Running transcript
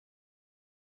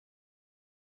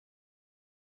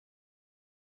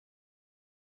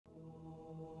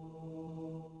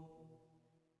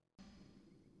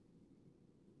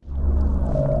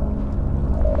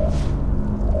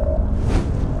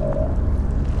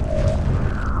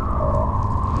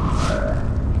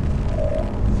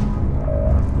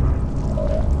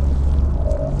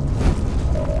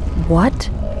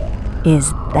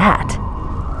is that?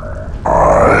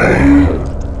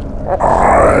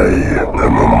 I am a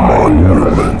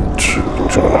monument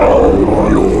to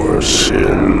all your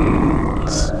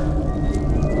sins.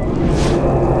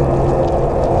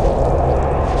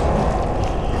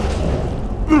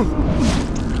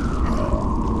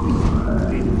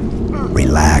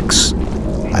 Relax.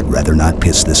 I'd rather not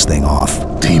piss this thing off.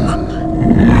 Demon.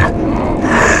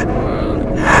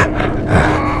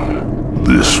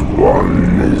 This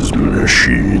one is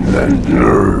machine and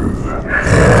nerve,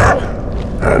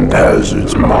 and has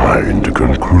its mind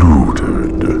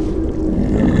concluded.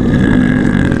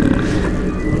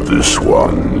 This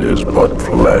one is but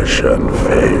flesh and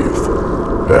faith,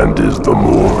 and is the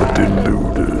more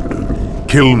deluded.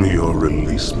 Kill me or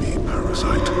release me,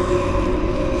 parasite.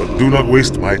 But do not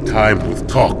waste my time with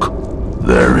talk.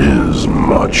 There is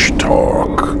much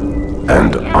talk,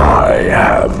 and I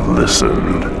have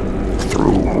listened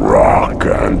through rock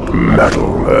and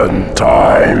metal and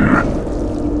time.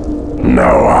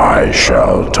 Now I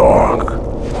shall talk,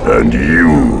 and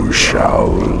you shall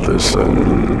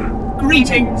listen.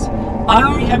 Greetings!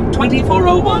 I am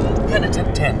 2401,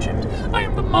 Penitent Tangent. I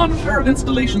am the monitor of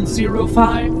Installation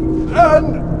 05.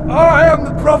 And I am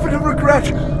the Prophet of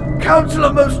Regret,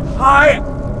 Counselor Most High,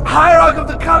 Hierarch of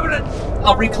the Covenant.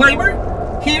 A reclaimer?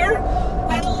 Here?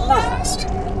 At last!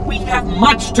 We have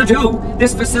much to do.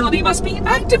 This facility must be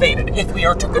activated if we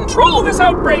are to control this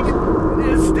outbreak.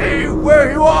 Stay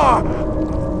where you are.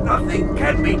 Nothing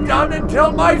can be done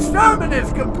until my sermon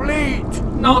is complete.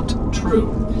 Not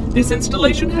true. This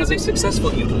installation has a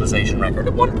successful utilization record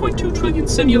of 1.2 trillion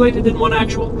simulated and 1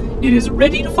 actual. It is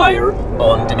ready to fire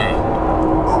on demand.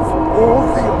 Of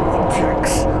all the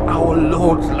objects our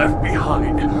lords left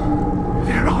behind,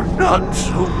 there are none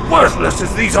so worthless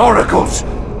as these oracles.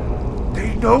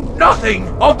 They know nothing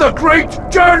of the great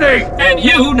journey! And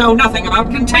you know nothing about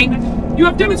containment. You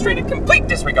have demonstrated complete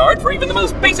disregard for even the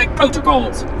most basic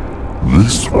protocols.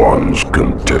 This one's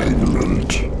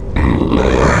containment.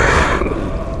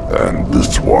 And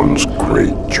this one's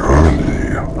great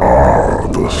journey are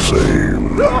the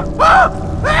same.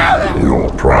 Your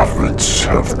prophets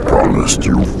have promised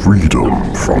you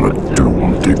freedom from a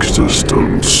doomed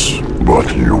existence,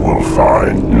 but you will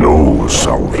find no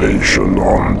salvation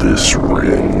on this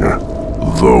ring.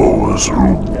 Those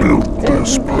who built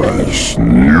this place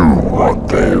knew what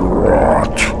they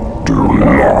wrought. Do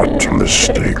not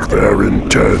mistake their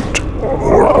intent,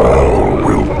 or all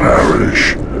will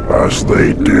perish as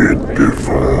they did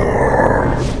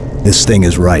before. This thing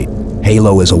is right.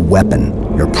 Halo is a weapon.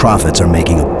 Your prophets are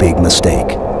making a big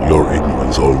mistake. Your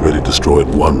ignorance already destroyed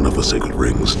one of the sacred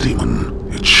rings,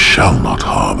 demon. It shall not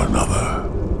harm another.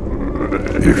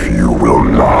 If you will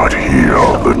not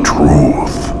hear the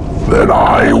truth, then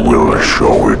I will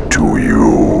show it to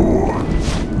you.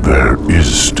 There is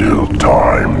still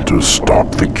time to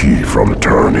stop the key from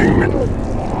turning,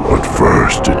 but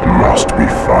first it must be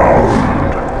found.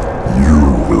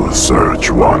 You will search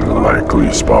one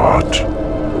likely spot,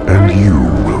 and you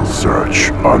will search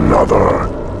another.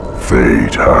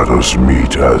 Fate had us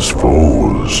meet as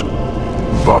foes,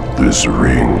 but this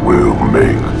ring will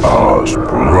make us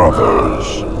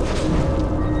brothers.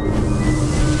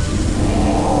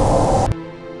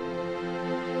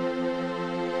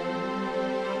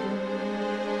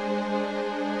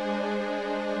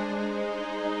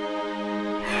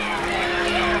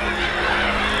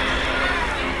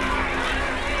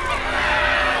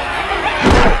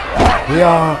 We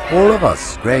are, all of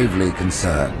us, gravely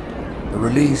concerned. The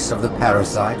release of the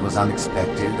parasite was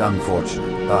unexpected,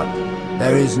 unfortunate, but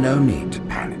there is no need to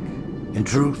panic. In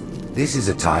truth, this is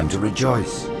a time to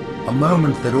rejoice. A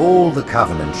moment that all the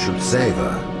Covenant should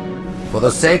savor. For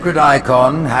the sacred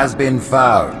icon has been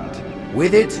found.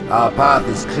 With it, our path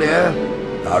is clear,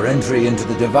 our entry into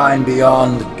the divine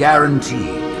beyond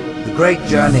guaranteed. The great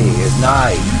journey is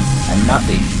nigh, and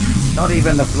nothing, not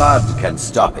even the flood, can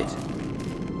stop it.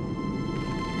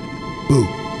 Boo.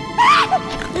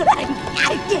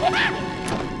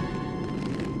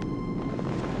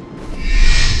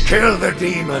 Kill the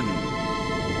demon!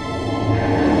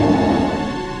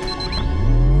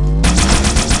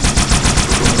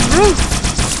 Brutes!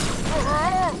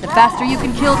 The faster you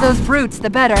can kill those brutes, the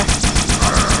better.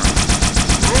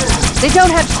 They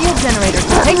don't have shield generators,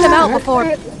 so take them out before...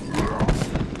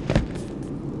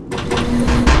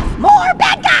 More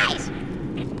bad guys!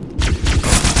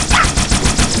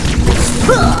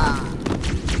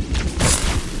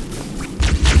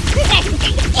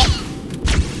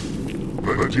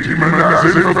 The demon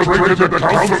has infiltrated the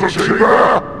council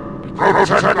chamber!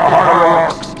 Protect the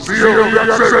hierarchs! Seal the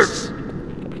exits!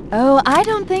 Oh, I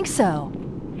don't think so.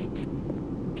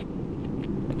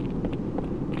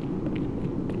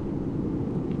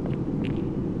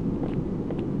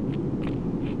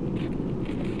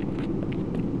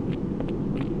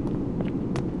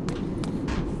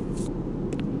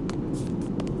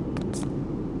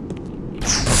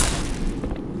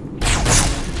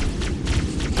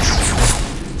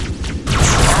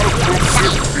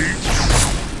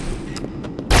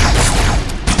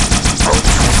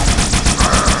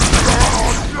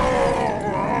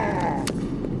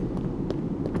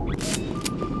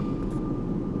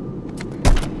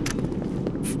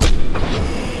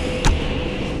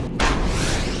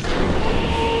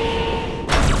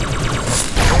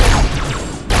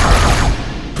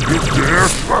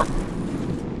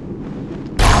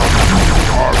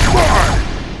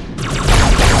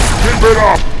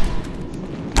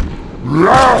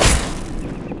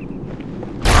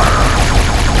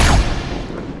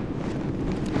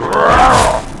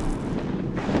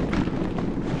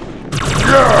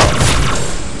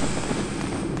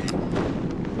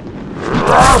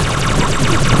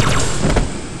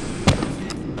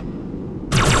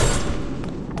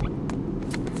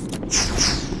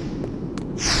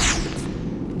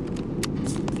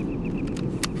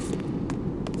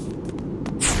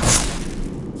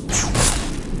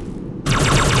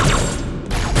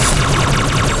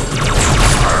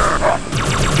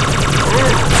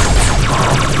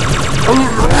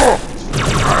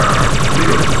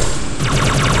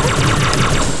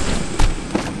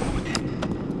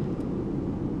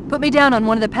 Put me down on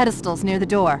one of the pedestals near the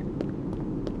door.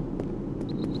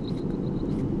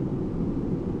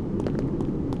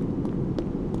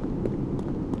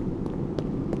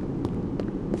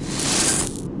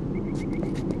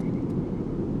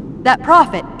 That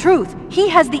prophet, Truth, he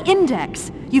has the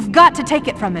index. You've got to take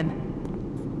it from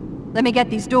him. Let me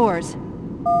get these doors.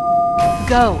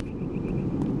 Go.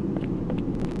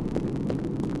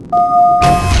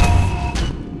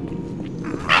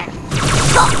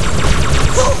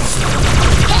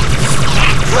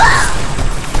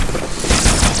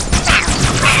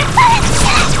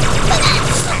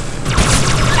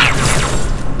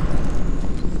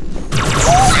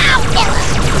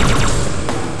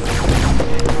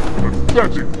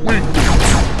 That's it, weak.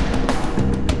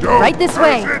 Right this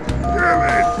way.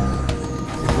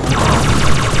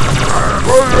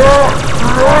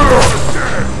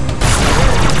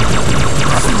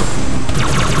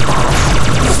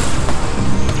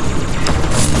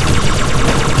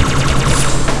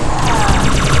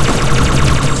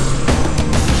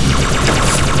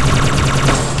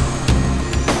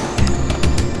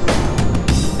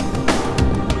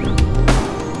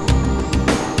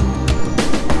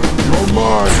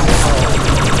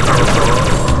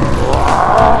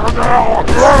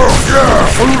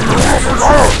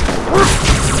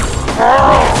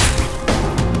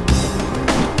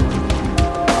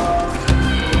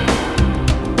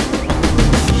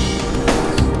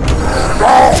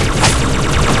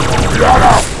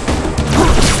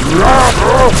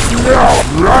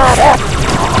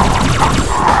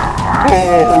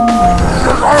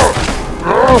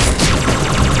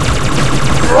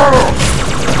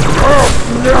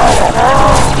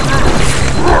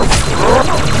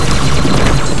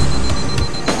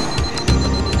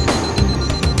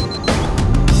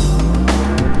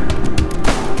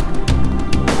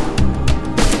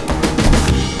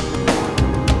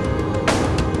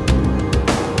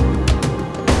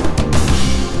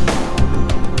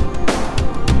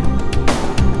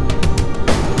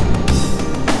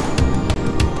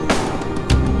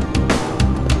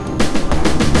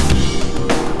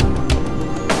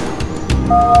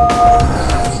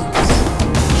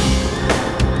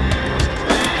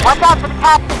 Watch out for the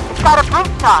captain. He's got a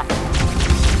boost on.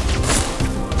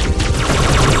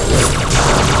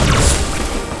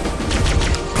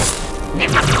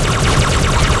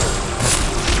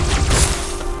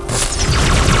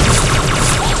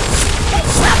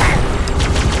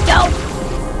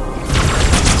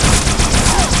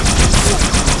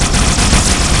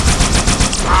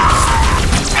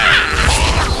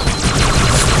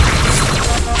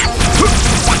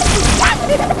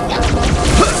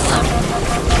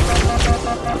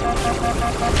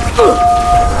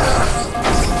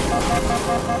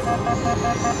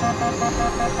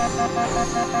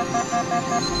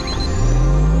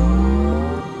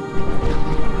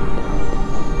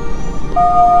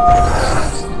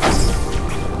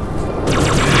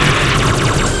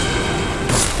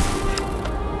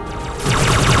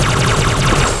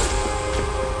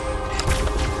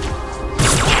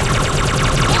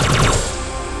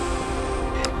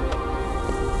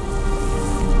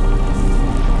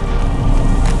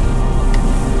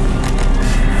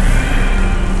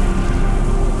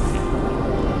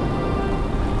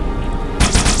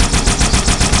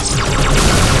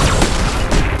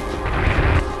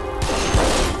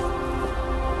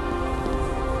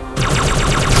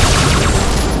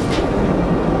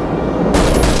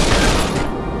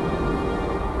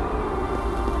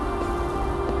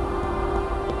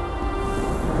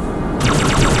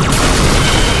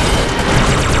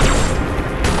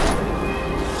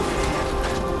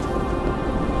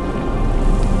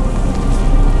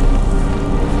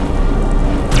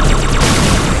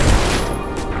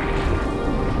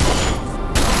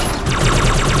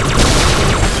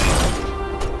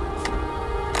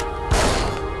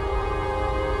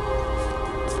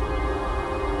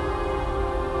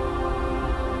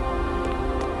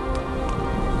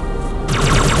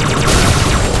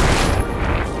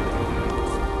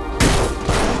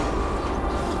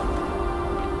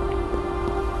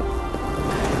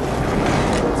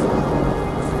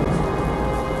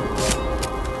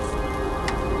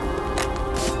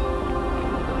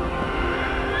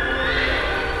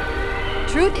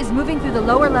 Truth is moving through the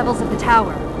lower levels of the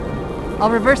tower. I'll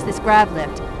reverse this grav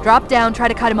lift. Drop down, try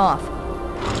to cut him off.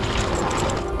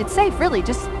 It's safe, really.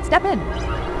 Just step in.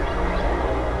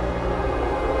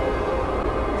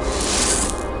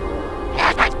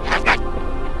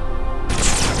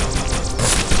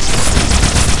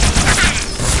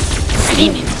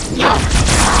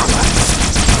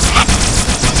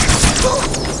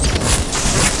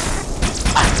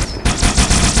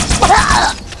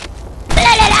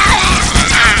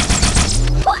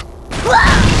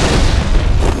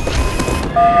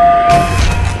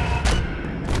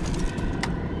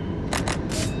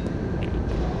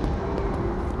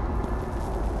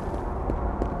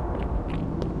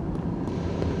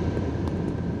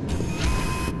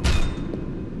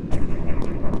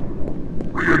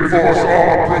 Reinforce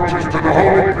all approaches to the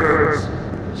holy pairs.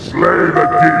 Slay the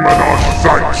demon on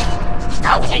sight.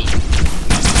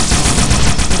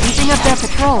 We're beefing up their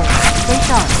patrol. Stay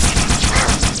sharp.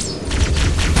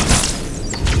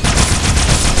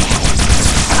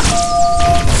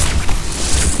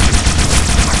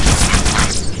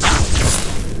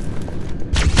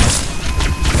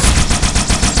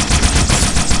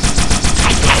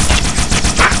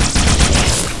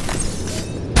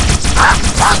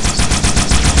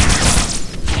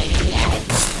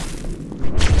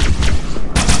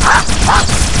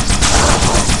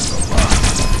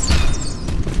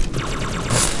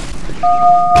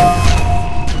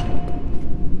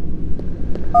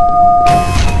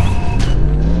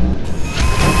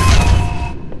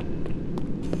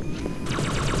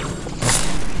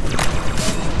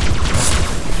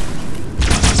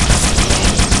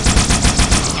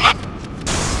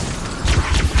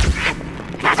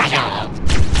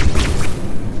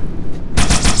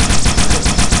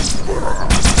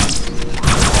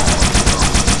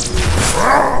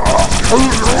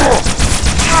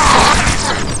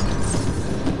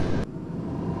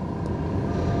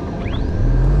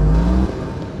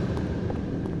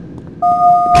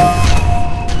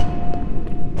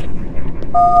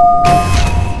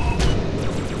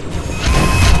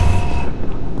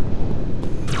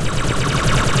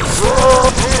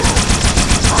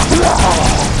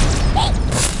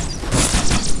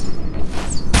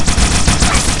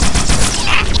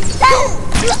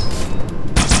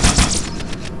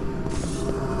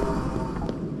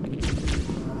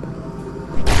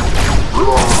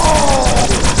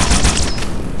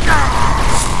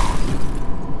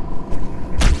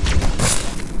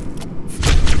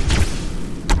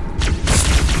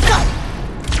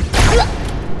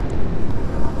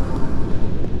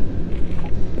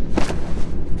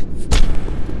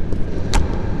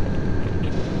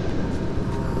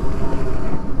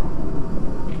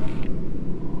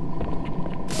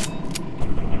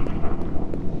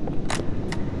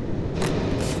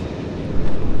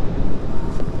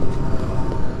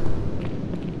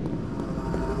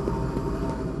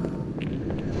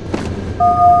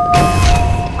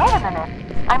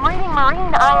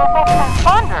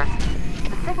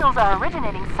 Are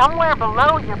originating somewhere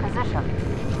below your position.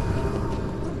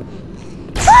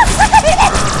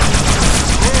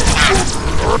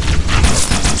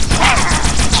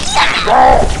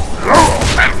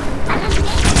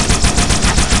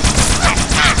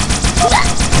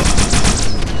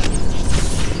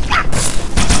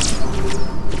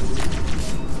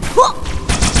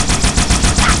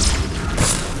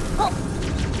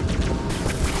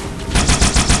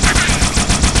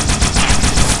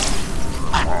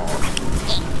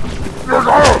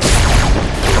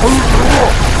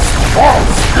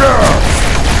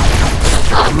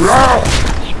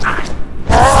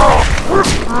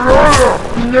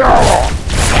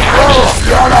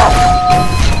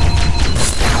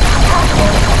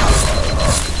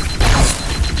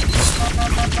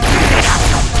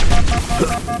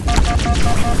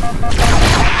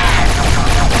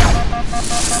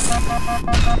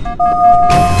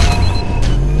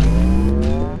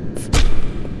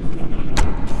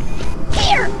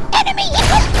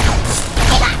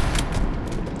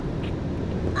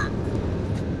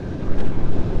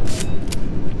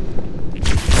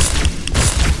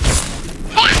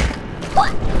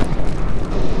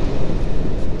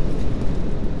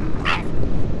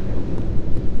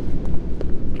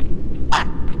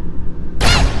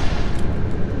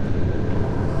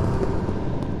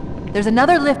 There's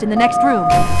another lift in the next room.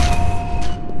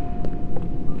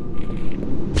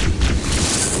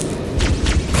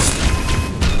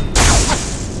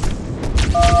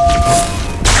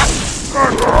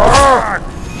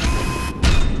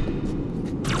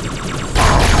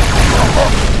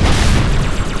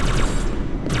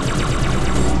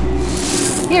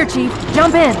 Here, Chief.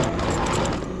 Jump in.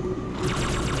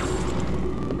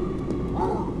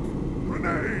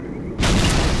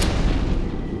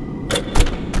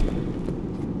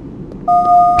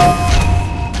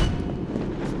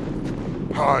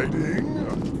 hiding?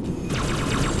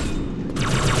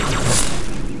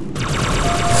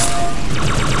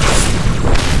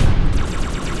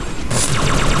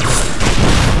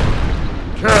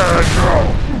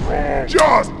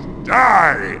 Just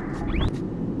die!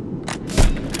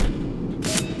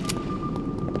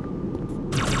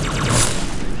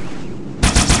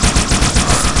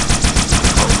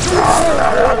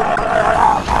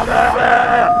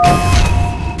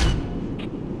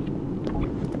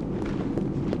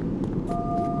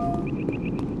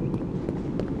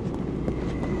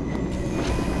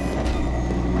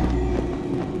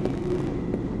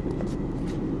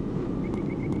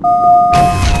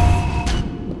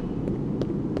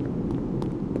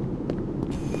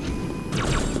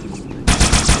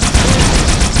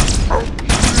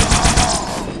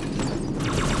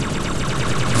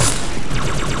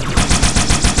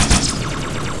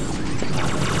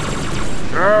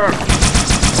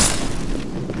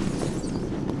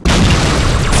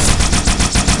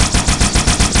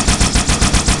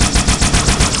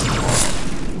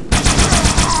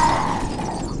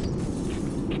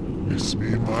 Miss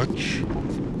me much?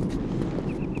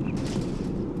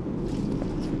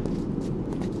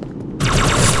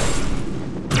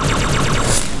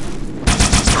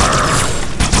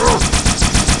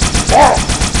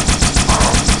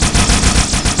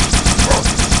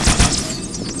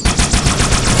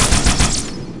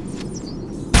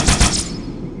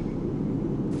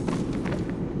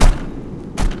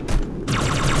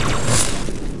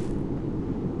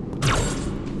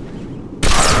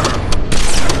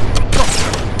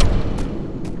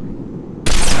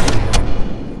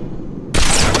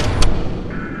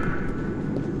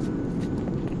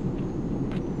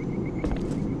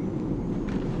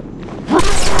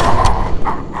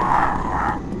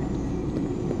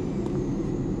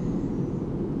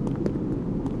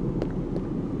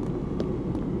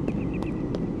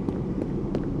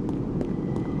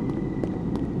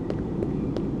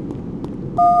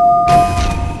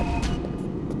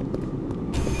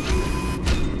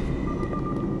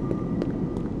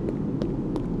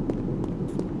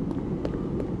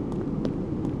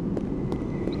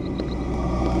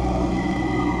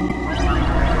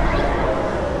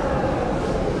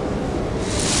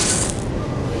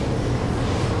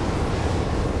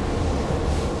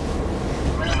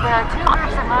 There are 2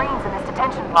 groups of Marines in this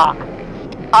detention block.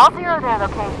 I'll zero their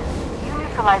locations. You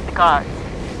neutralize the guards.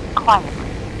 Quietly.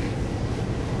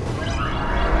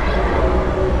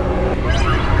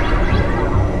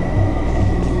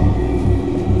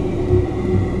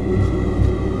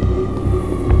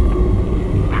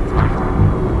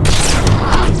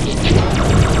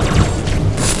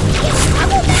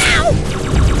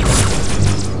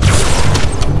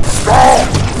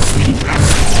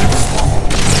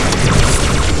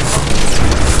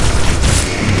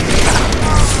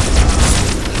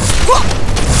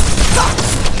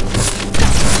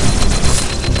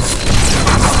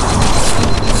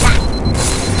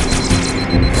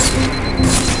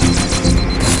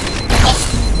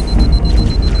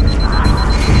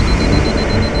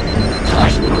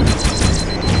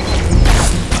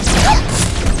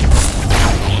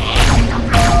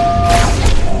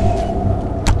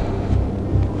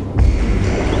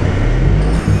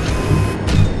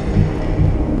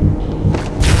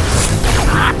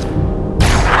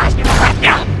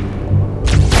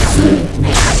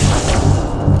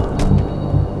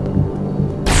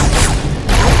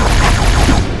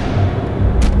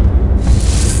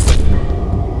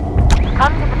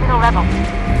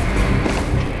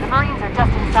 The Marines are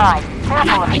just inside.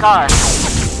 Careful of the guards.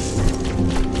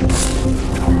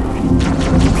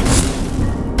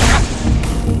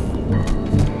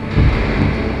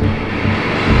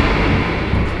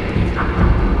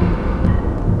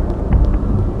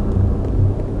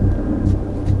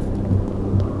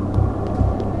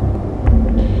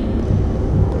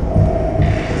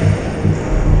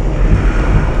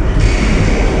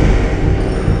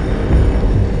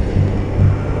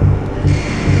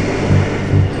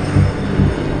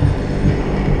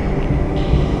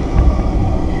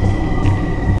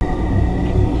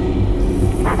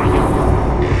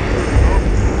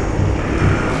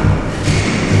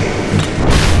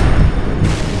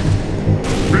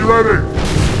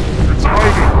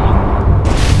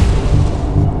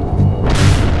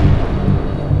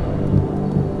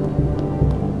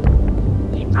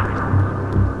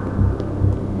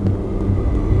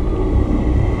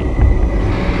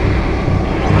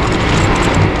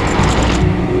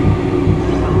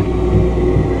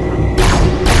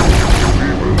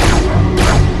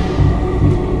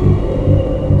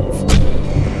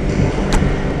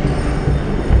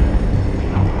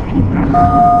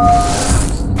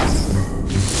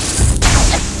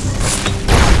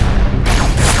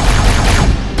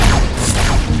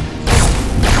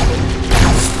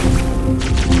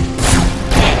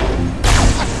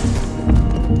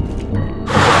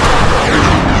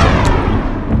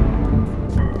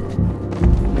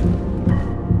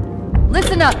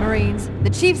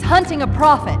 Chief's hunting a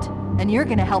prophet, and you're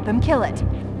gonna help him kill it.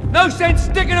 No sense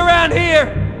sticking around here!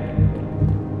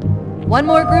 One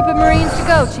more group of Marines to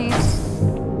go, Chief.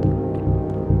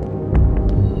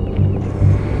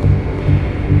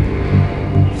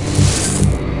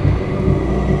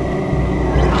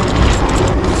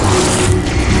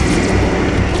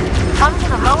 Come to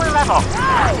the lower level.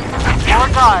 More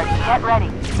guards, get ready.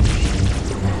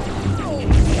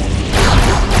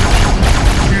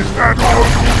 Is that all you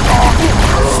got?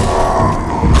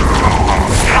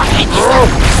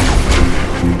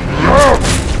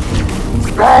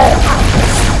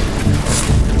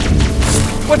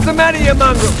 What's the matter, you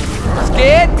mongrel?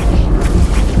 Scared?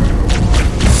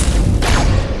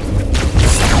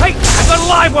 Hey, I got a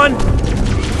live one!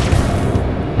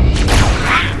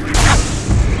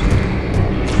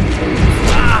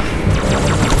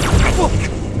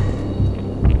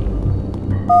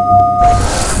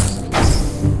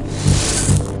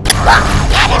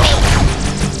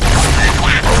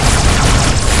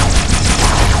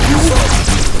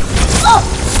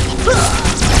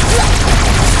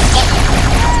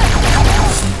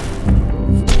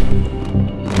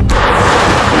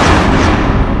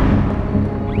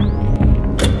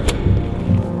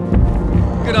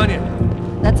 Good on you.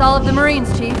 That's all of the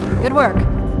Marines, Chief. Good work. We'll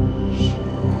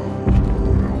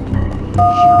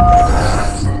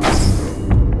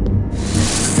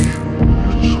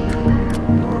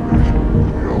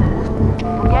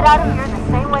get out of here the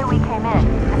same way we came in.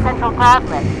 The central grav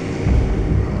lift.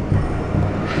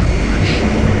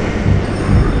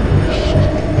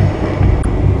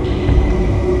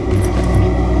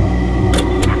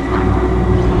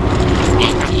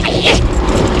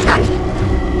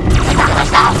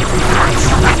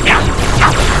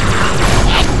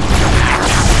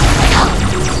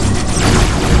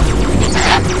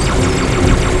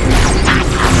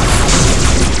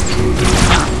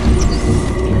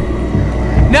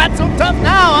 Not so tough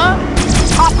now, huh?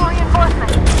 Hostile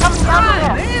reinforcements coming down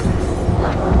the lift.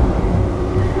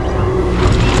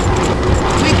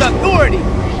 With authority!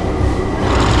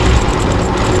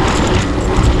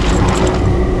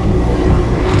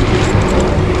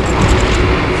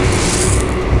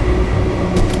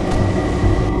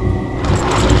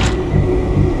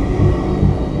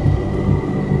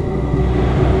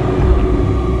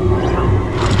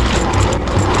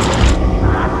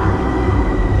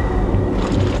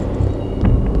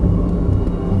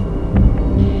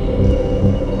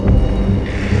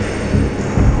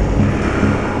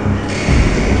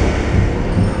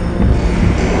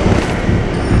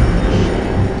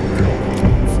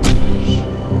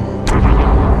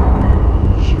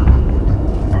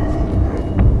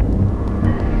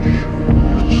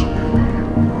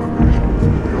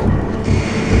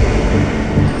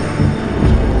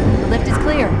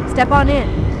 Step on in.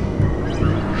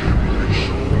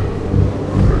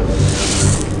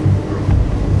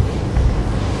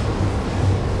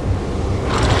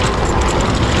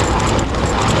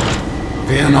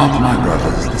 Fear not, my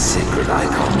brothers, the sacred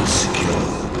icon is secure.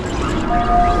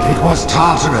 It was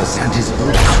Tartarus and his boots who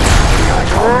took the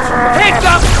icon from the Heads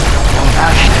up! For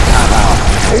that they have our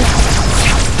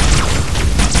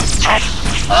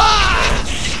Ow!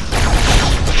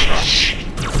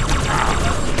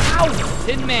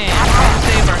 Tin Man, trying to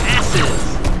save our asses.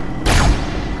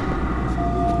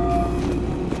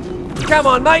 Come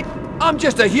on, mate. I'm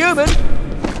just a human.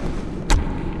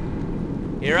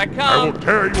 Here I I come. will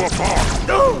tear you apart.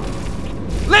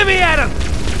 Let me at him!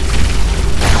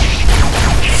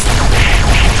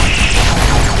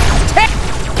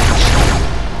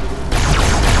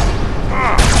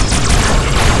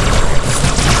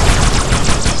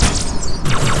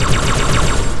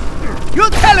 You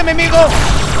tell him, amigo!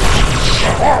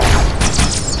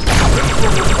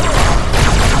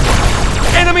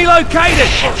 Enemy located!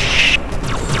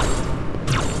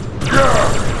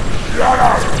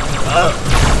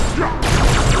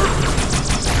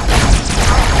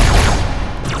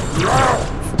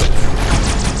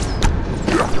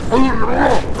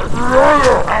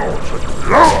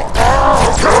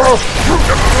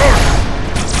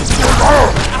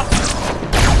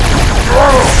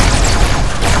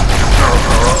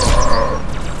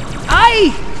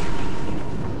 Aye!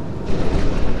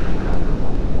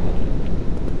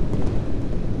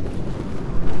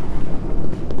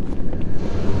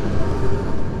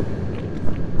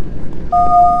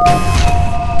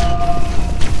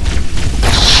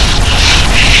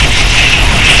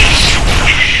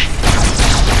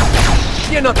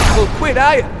 You're not the full quid,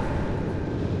 are you?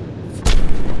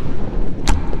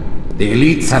 The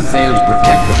elites have failed to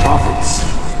protect the prophets,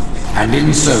 and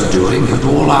in so doing put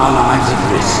all our lives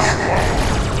at risk.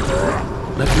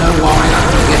 Let no warrior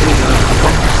forget his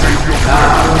oath.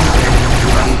 Thou to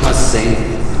keep us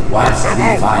safe whilst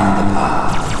we find the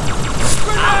path.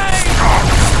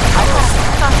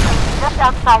 Just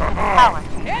outside the tower.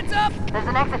 Hands up! There's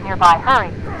an exit nearby.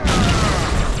 Hurry.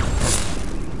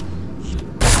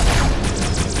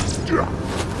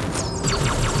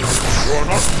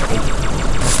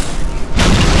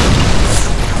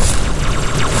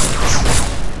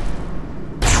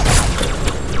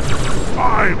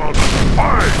 I'm on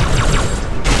fire!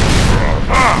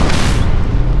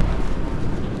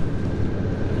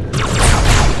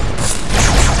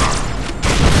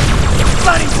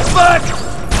 Bloody fuck!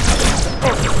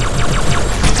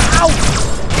 Ow!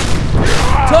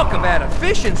 Talk about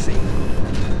efficiency!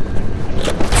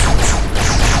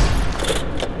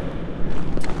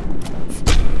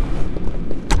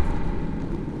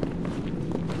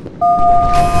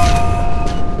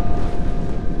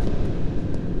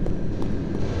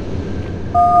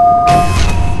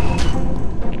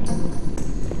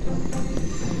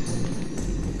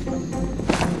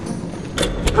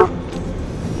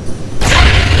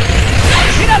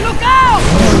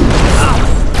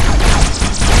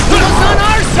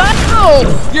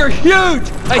 You're huge!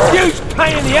 A huge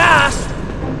pain in the ass!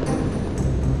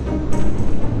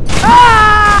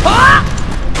 Ah! Ah!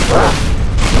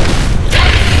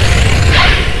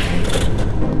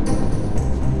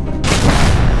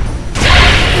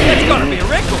 That's gotta be a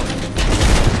record!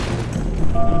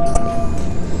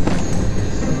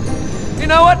 You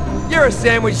know what? You're a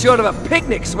sandwich short of a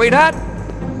picnic, sweetheart!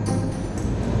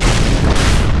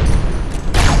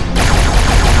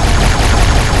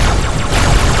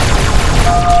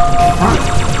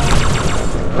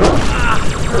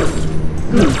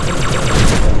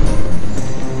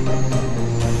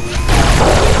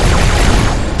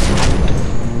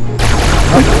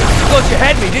 Thought you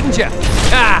had me, didn't you?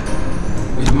 Ah!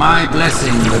 With my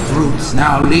blessing, the brutes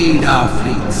now lead our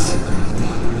fleets.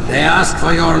 They ask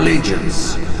for your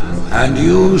allegiance, and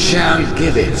you shall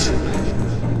give it.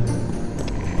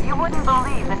 You wouldn't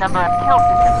believe the number of kill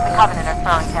systems the Covenant are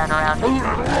throwing down around here.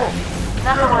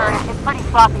 Not to worry, it's pretty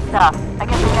sloppy stuff. I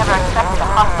guess we never expected a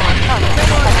hostile intelligence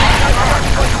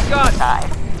side.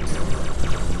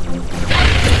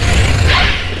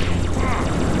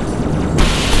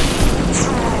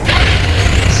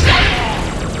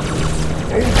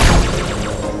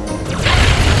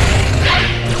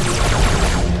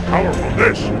 Powerful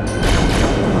this!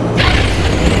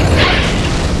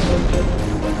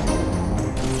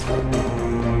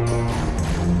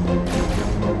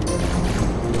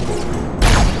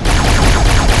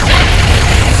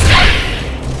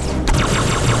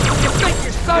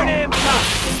 So damn tough!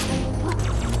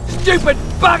 Stupid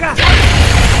bugger!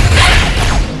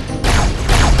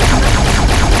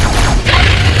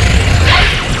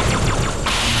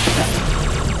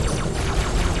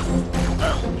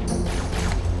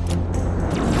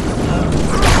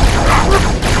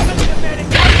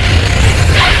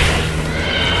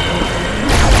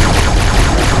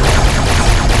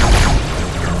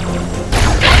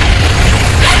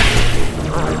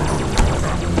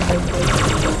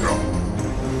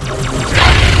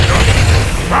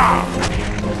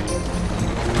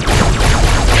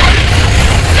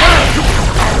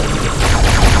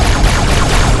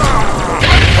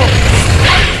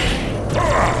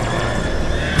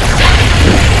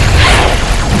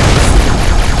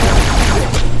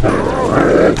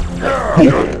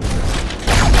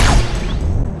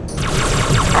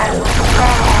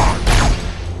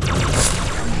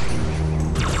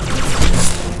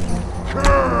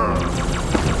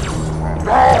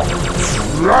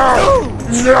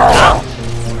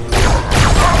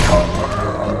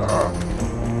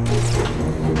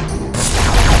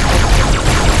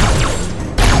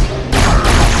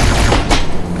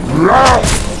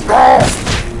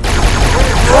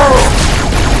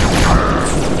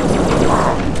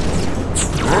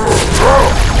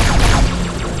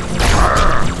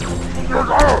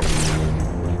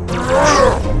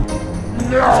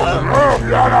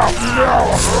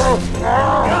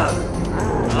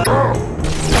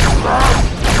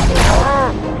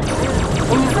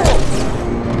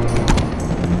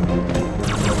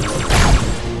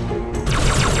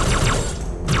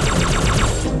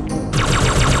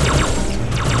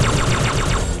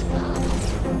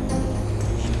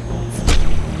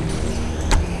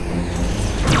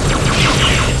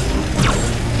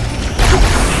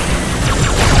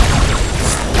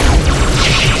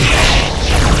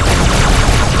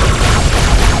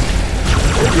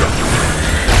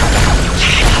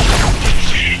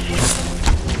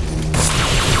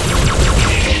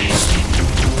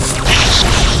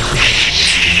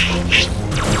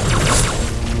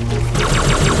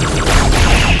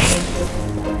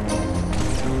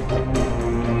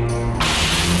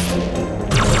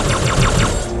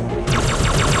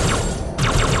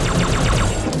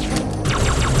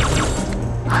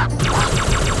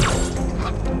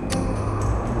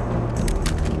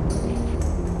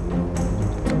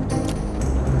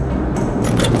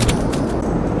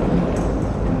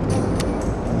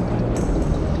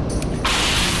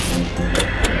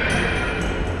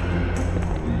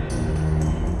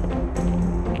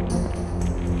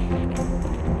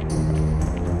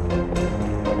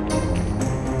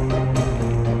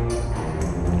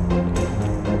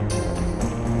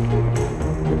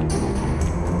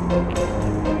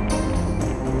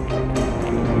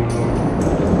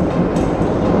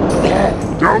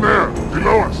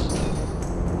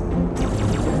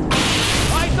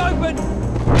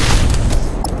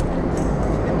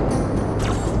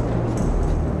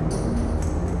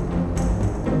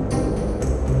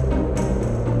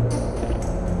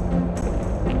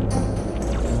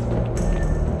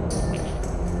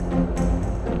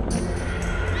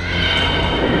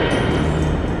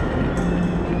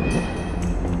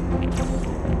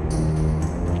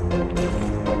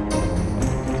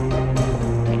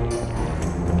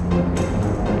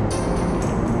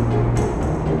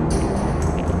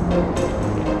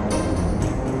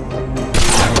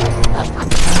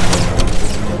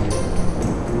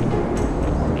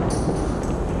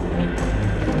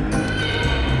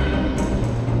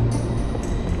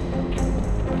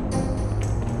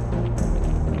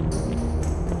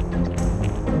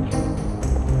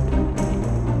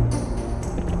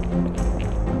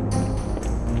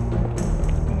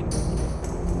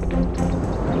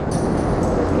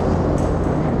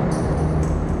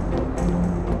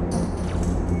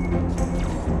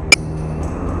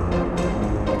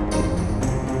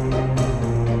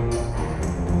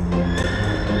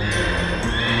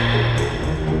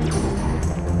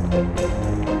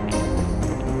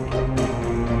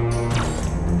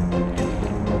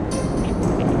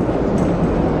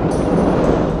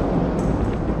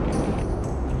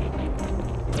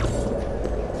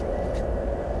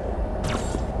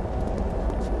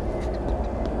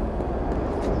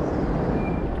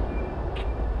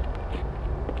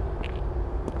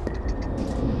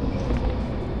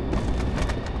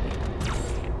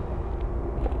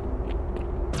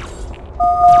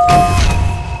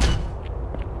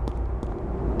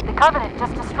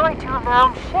 of their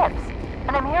own ships.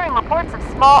 And I'm hearing reports of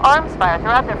small arms fire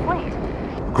throughout their fleet.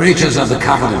 Creatures of the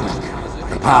Covenant,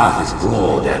 the path is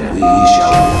broad and we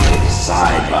shall walk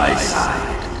side by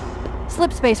side.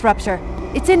 Slip space rupture.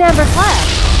 It's in Amber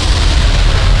Flash.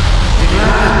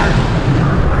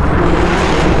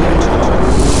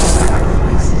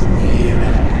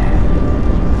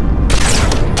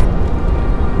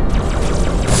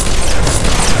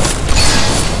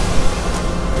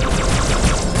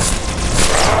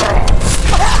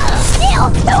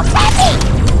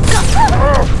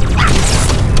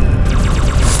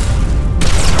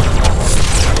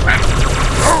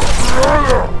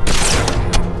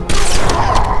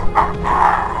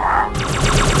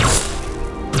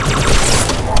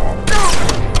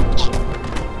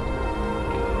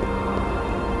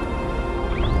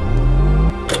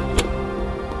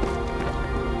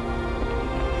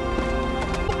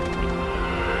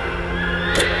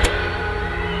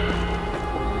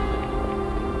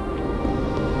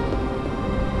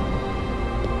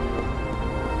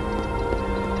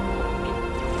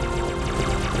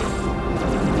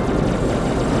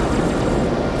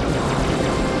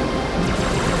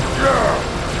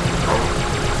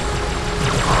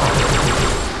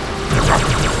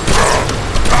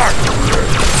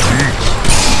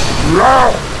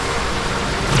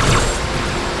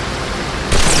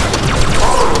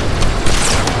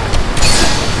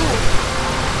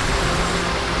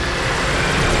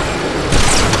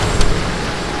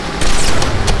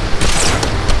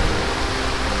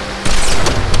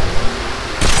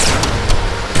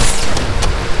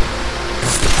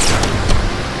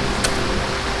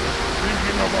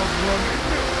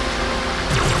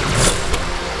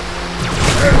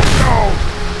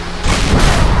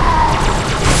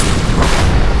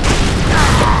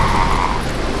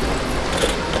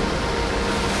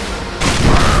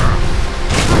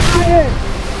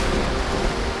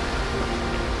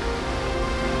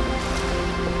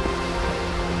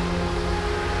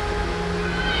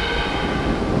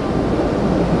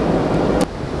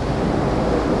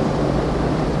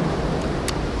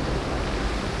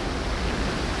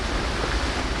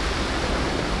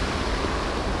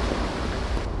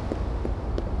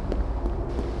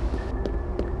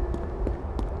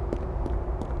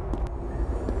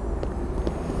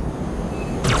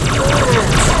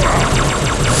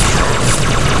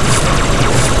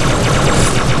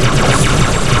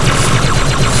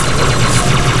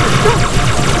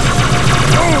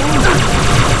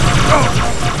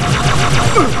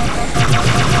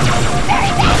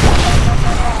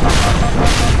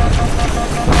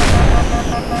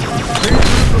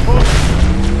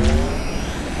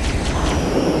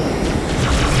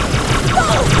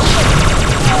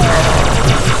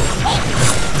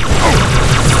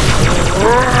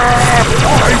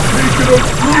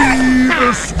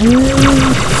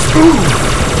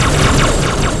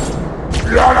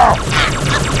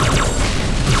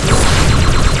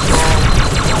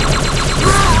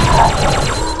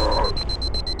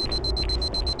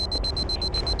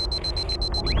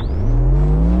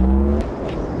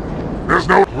 There's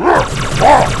no...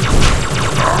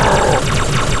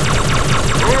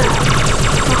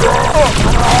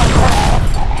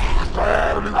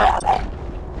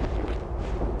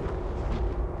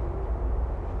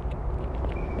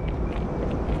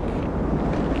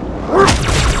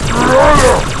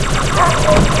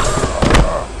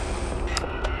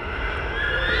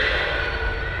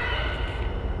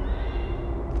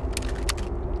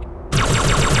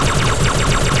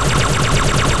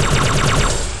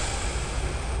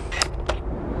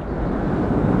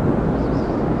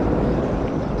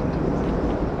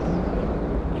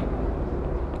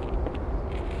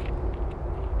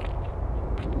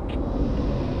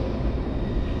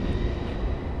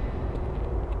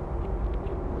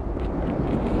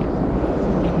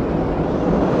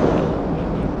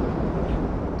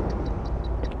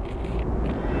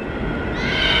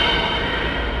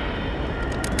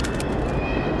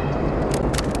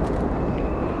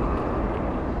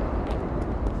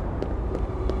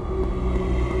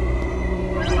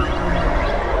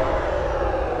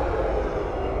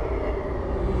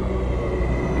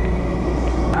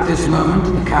 At this moment,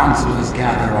 the councillors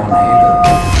gather on Halo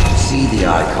to see the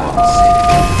icon sing.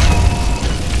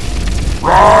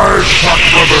 Rise,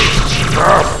 Packbrothers!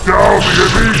 Cast down the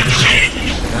elite!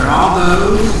 There are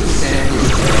those who say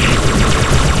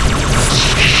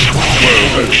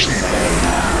this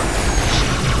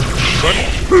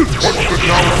What's the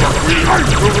downside? We like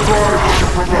to rise to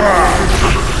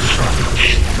provide!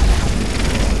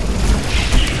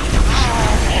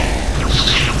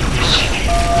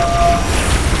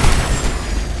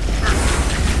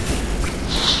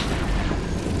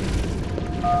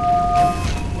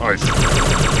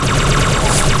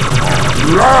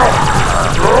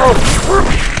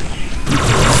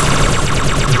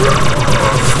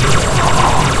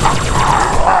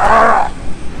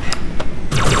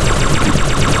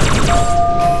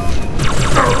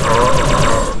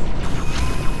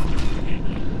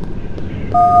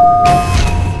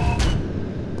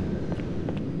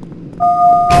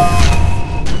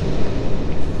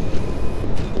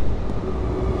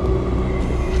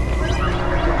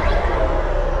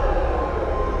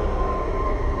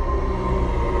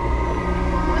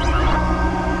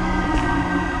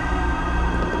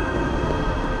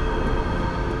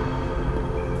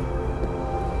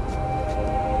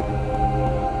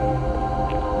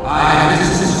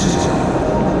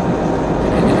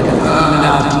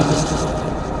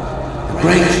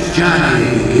 Great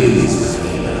journey begins.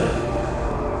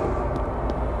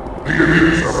 The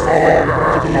elites have fallen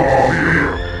back to our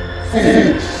here.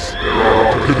 Fools! There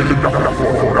are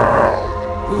nothing for now.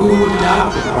 Who would doubt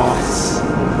the promise?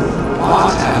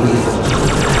 What have we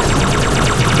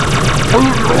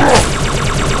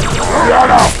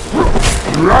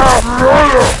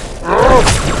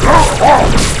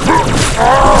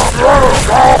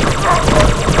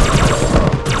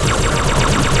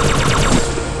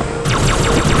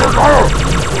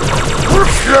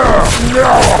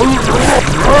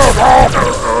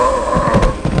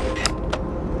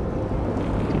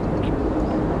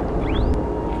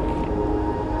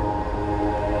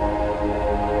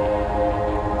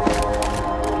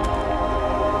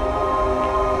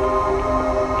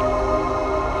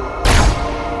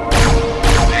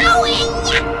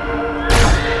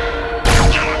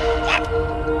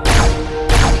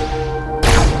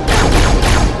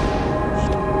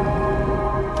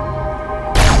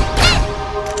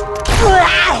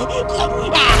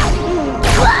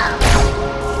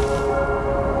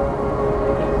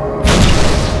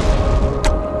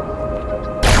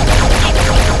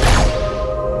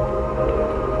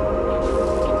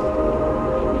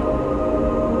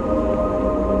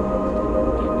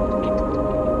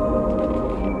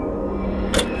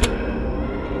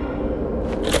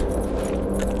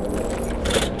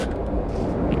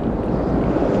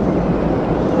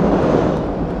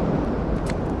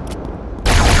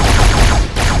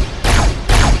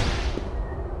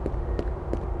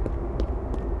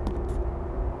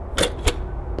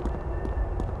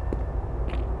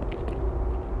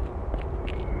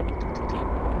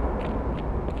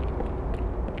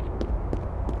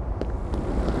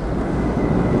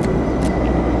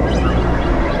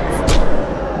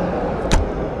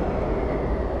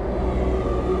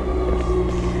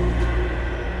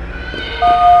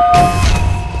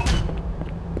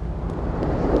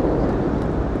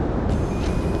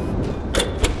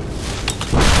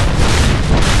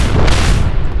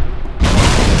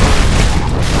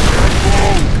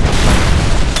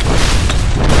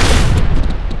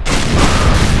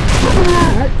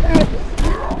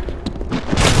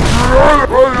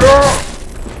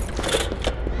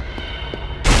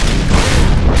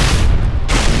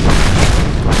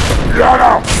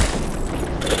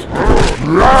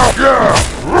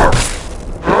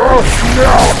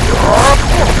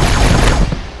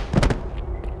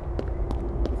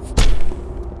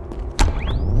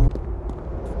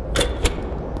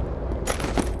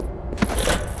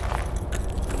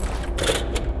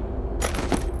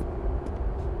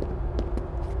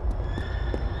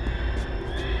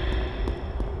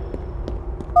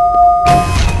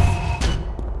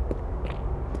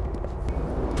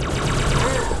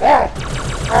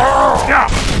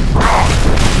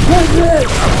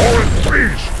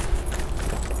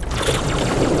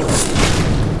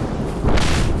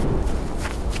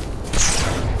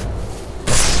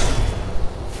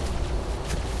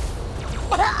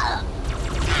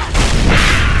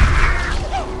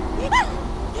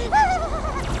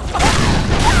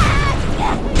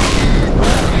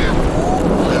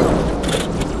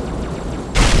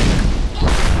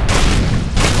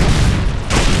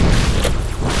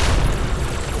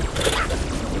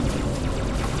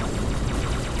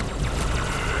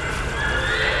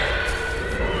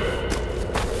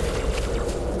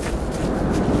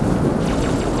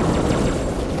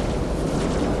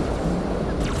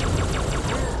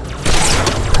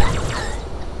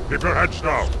Keep your heads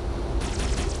down.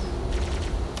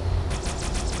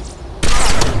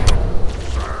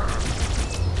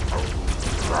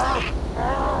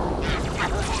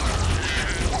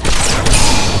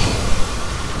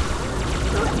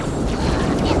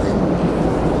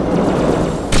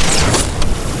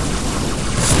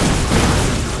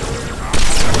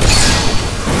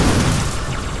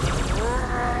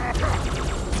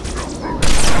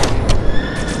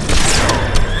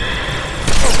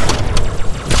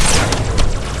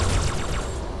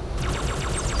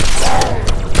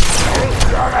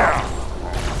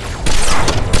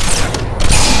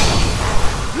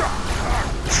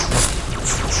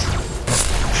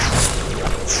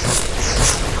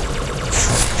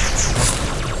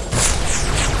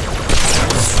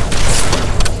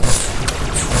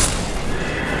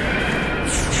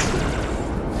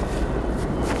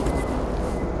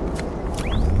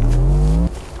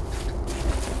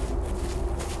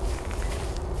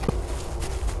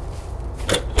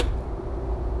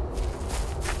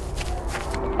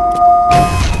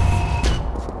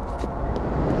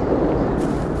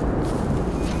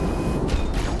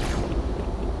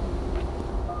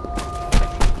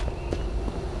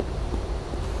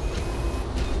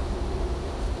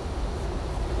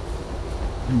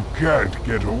 You can't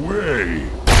get away.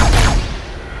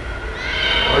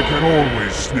 I can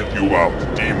always snip you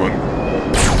out, demon.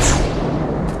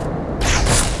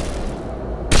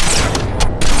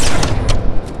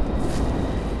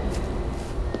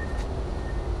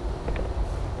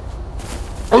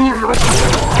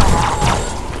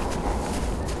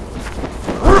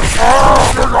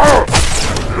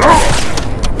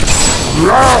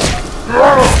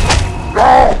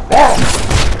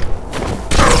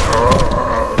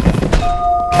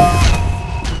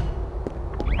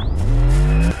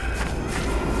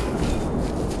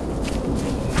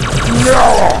 We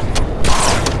are outnumbered.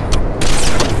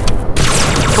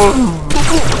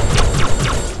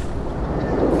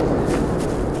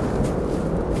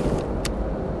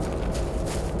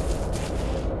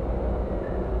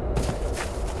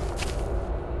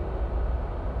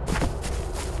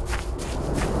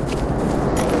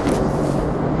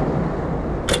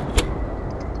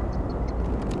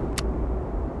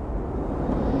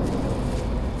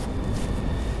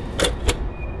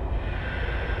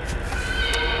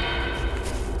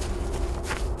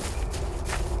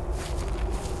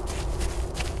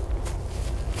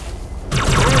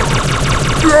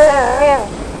 Yeah.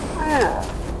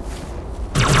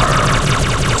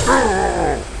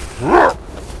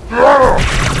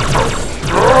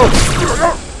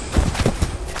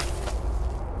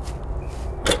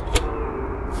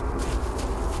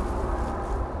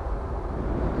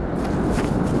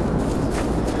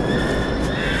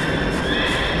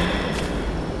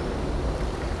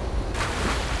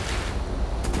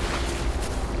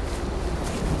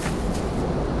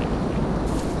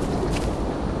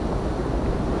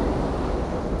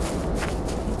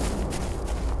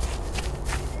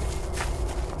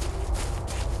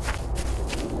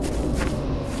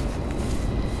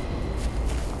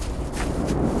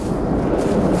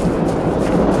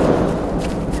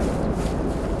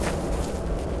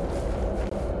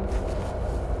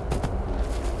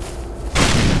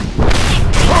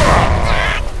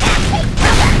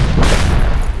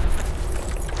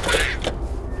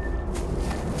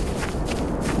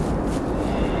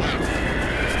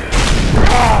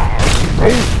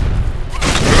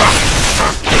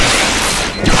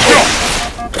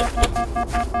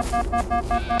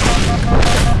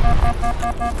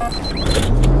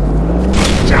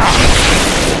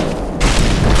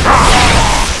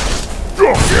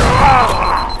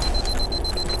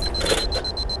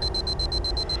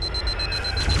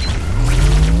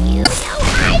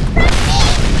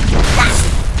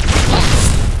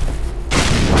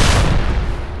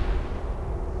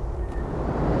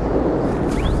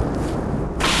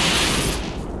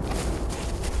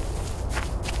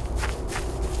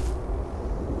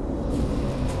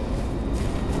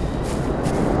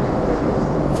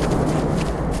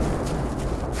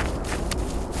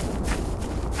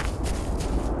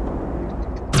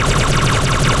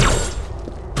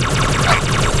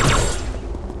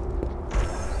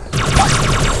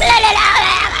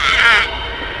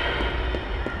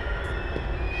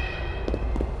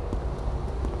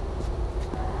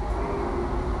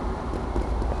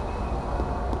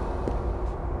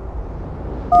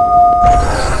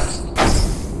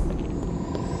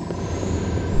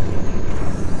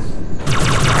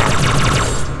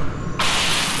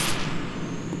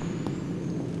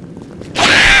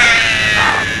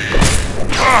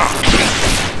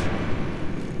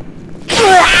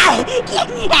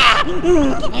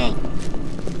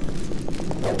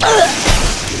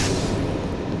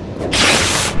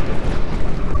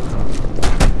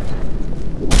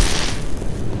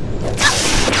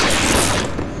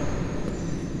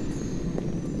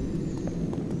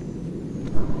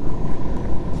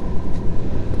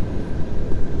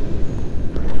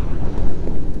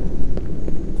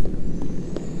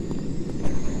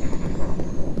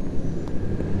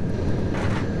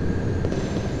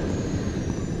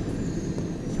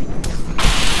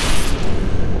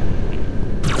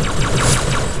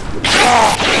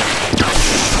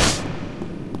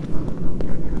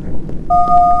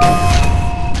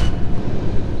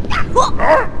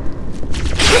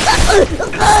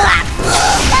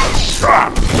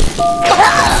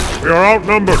 Where,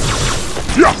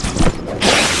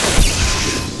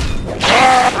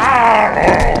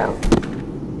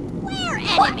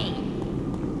 enemy?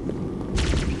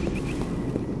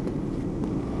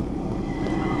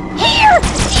 Here!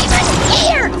 Demon,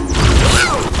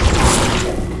 here!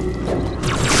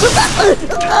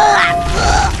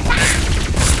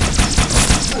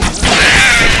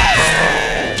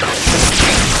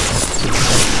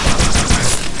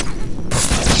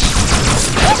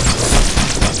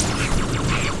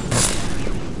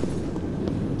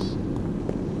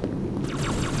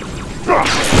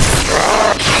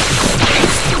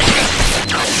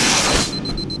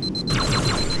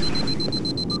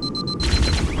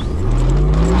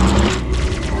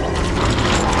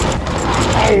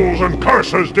 Howls and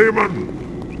curses, demon!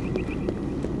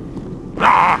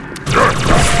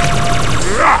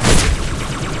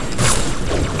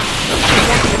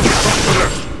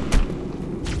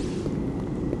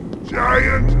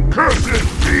 Giant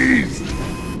cursed beast!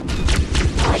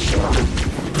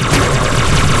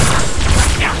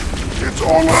 It's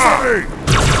all over me!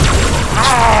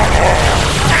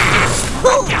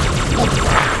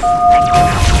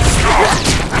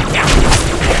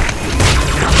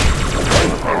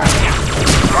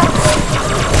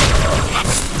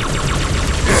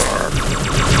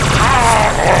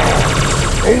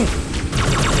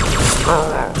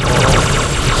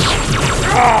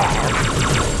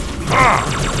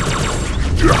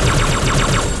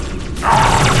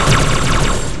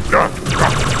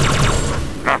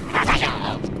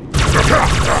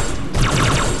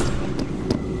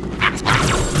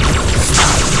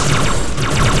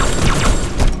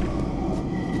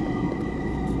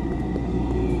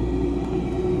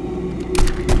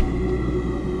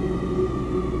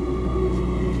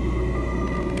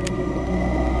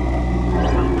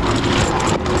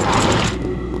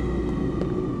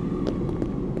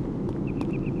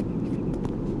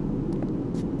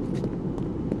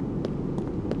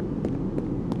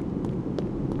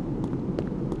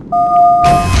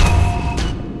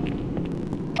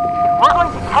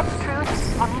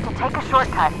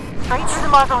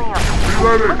 Mausoleum.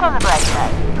 Look on the bright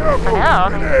side. For now,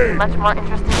 they seem much more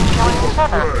interested in killing each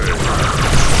other.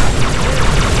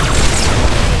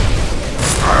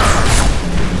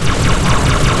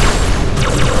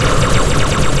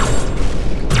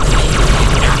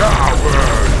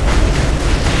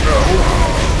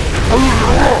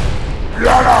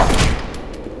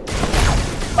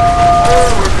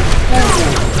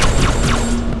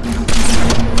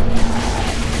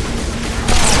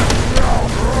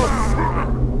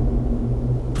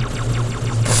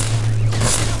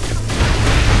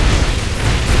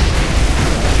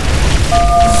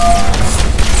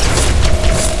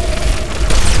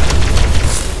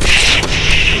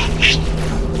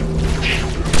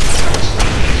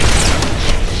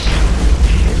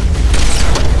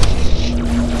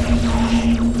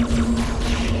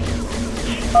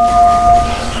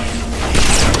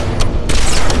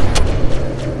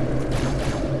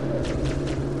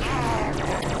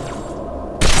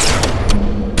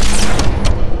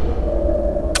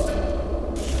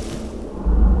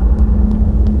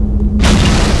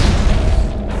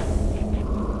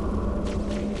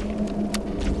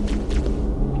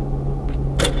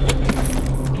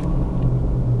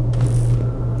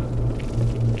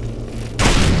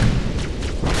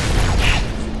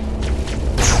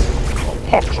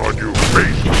 Pox on you,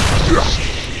 beast!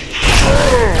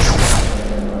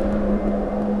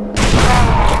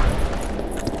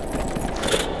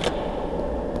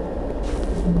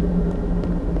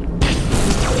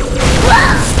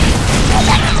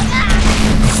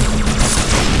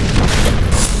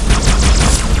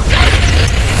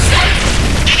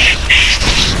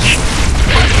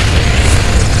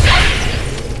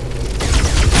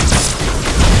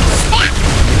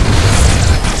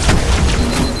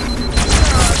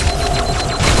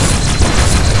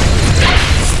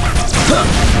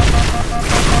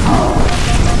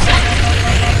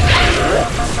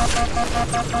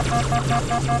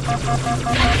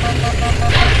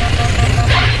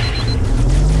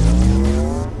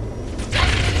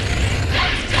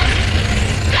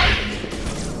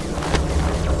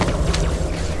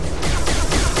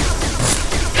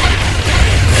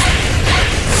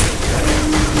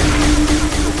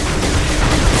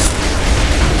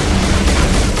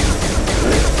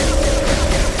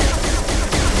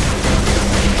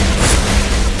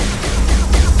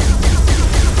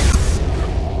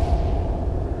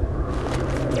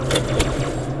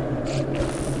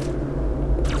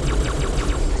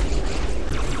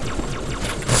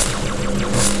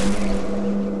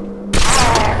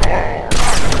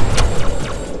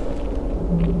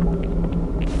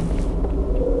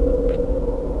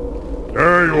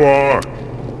 There you are!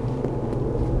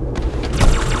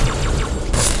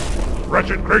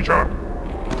 Wretched creature!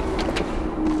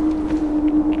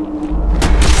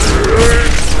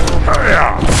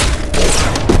 Hiya!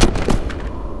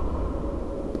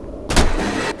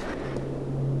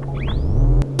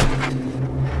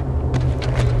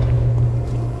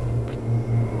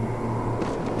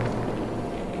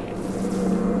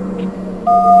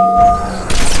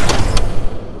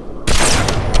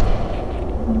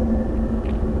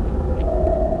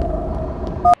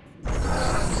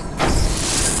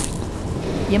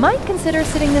 You might consider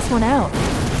sitting this one out.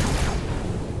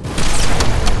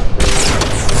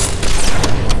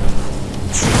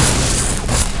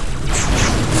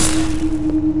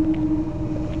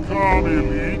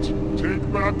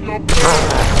 got your back.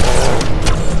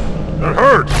 It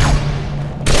hurts.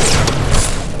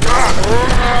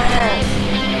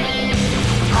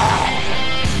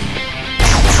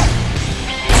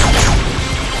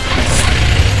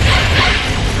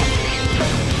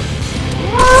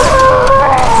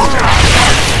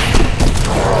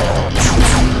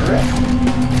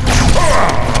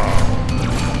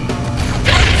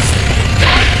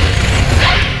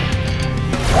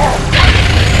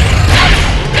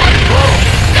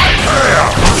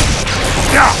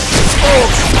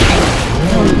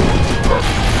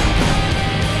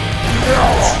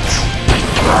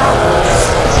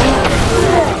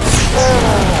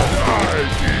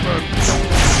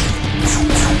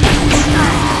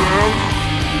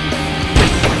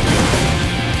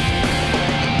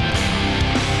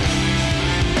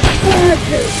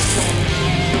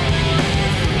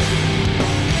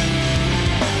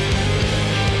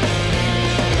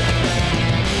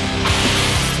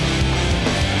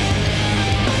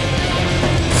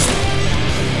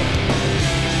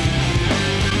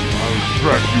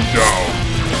 Track you down.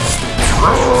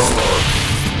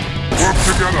 Work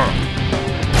together.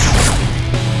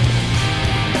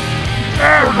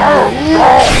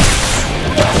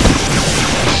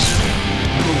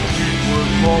 You'll keep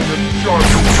word long and sharp.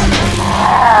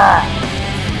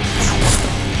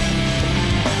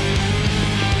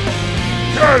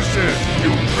 Curses,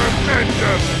 you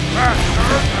tremendous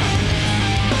bastard!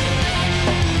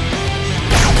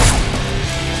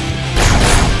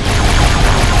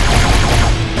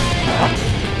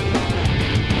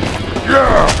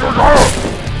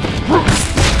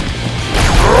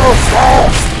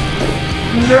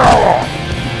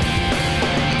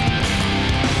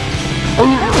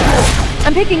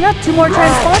 I'm picking up 2 more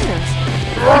transponders.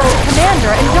 It's the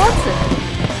Commander and Johnson.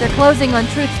 They're closing on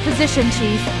Truth's position,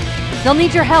 Chief. They'll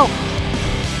need your help.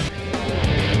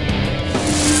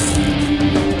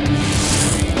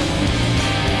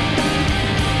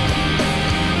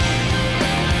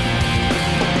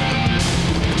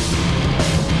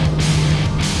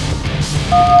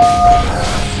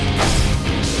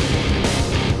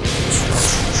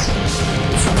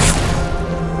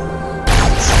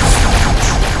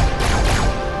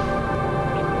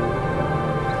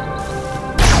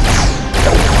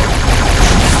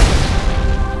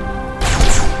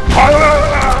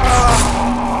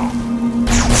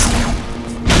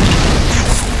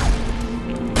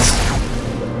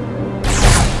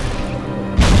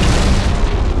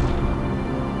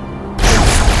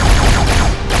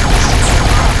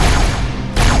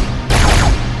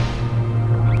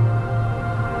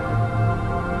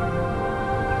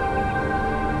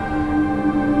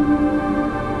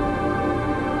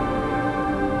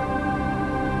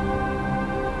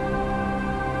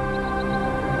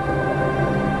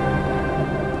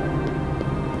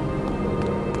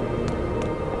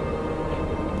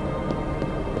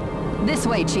 This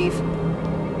way, Chief.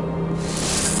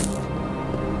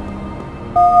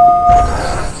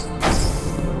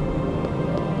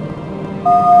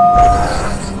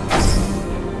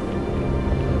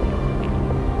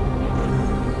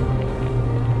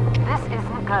 This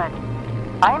isn't good.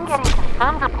 I am getting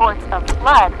confirmed reports of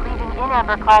flood leaving in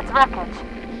Amberclad's wreckage.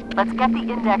 Let's get the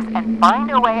index and find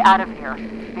a way out of here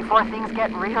before things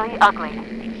get really ugly.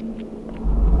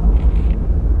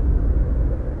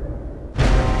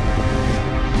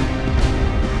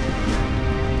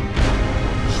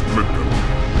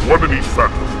 One in each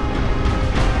factory.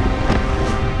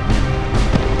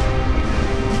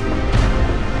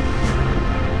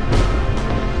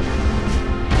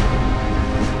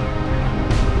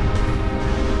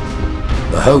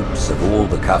 The hopes of all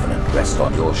the Covenant rest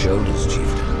on your shoulders,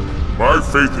 Chieftain. My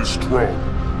faith is strong.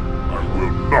 I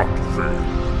will not fail.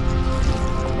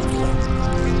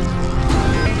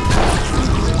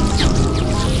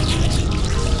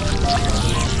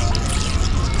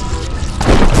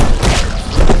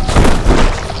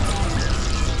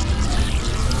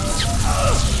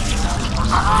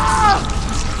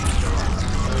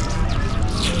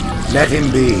 Let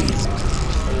him be.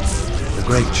 The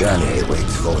great journey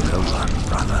waits for no one,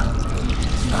 brother.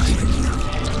 Not even you.